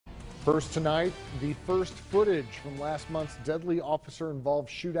First tonight, the first footage from last month's deadly officer-involved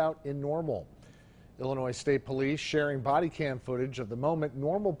shootout in Normal. Illinois State Police sharing body cam footage of the moment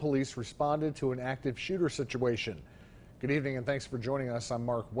Normal police responded to an active shooter situation. Good evening and thanks for joining us. I'm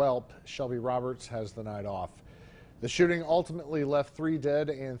Mark Welp. Shelby Roberts has the night off. The shooting ultimately left 3 dead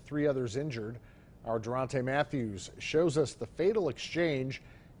and 3 others injured. Our Durante Matthews shows us the fatal exchange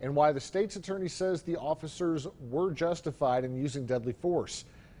and why the state's attorney says the officers were justified in using deadly force.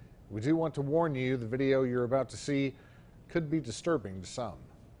 We do want to warn you, the video you're about to see could be disturbing to some.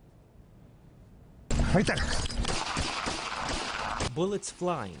 Right there. Bullets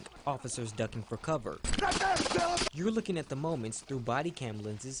flying, officers ducking for cover. You're looking at the moments through body cam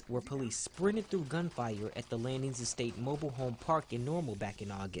lenses where police sprinted through gunfire at the Landings Estate mobile home park in Normal back in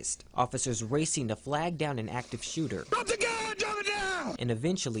August. Officers racing to flag down an active shooter. Drop the gun! Drop it down! And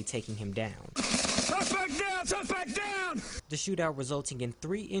eventually taking him down. Suspect down! Suspect down! The shootout resulting in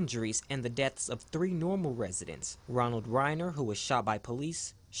 3 injuries and the deaths of 3 Normal residents. Ronald Reiner, who was shot by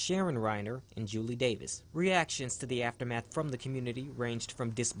police, Sharon Reiner, and Julie Davis. Reactions to the aftermath from the community ranged from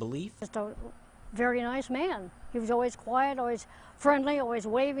disbelief. Just a very nice man. He was always quiet, always friendly, always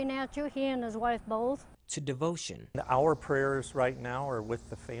waving at you, he and his wife both. To devotion. Our prayers right now are with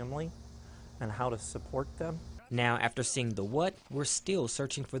the family and how to support them. Now, after seeing the what, we're still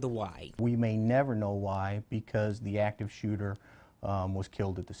searching for the why. We may never know why because the active shooter was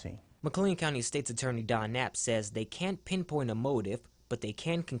killed at the scene. McLean County State's Attorney Don Knapp says they can't pinpoint a motive, but they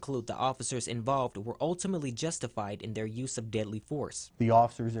can conclude the officers involved were ultimately justified in their use of deadly force. The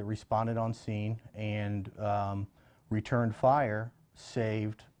officers that responded on scene and returned fire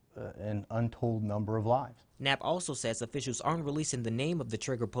saved an untold number of lives. Knapp also says officials aren't releasing the name of the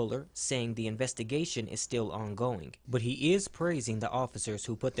trigger puller, saying the investigation is still ongoing. But he is praising the officers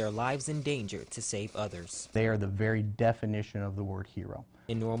who put their lives in danger to save others. They are the very definition of the word hero.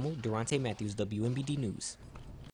 In Normal, Durante Matthews, WMBD News.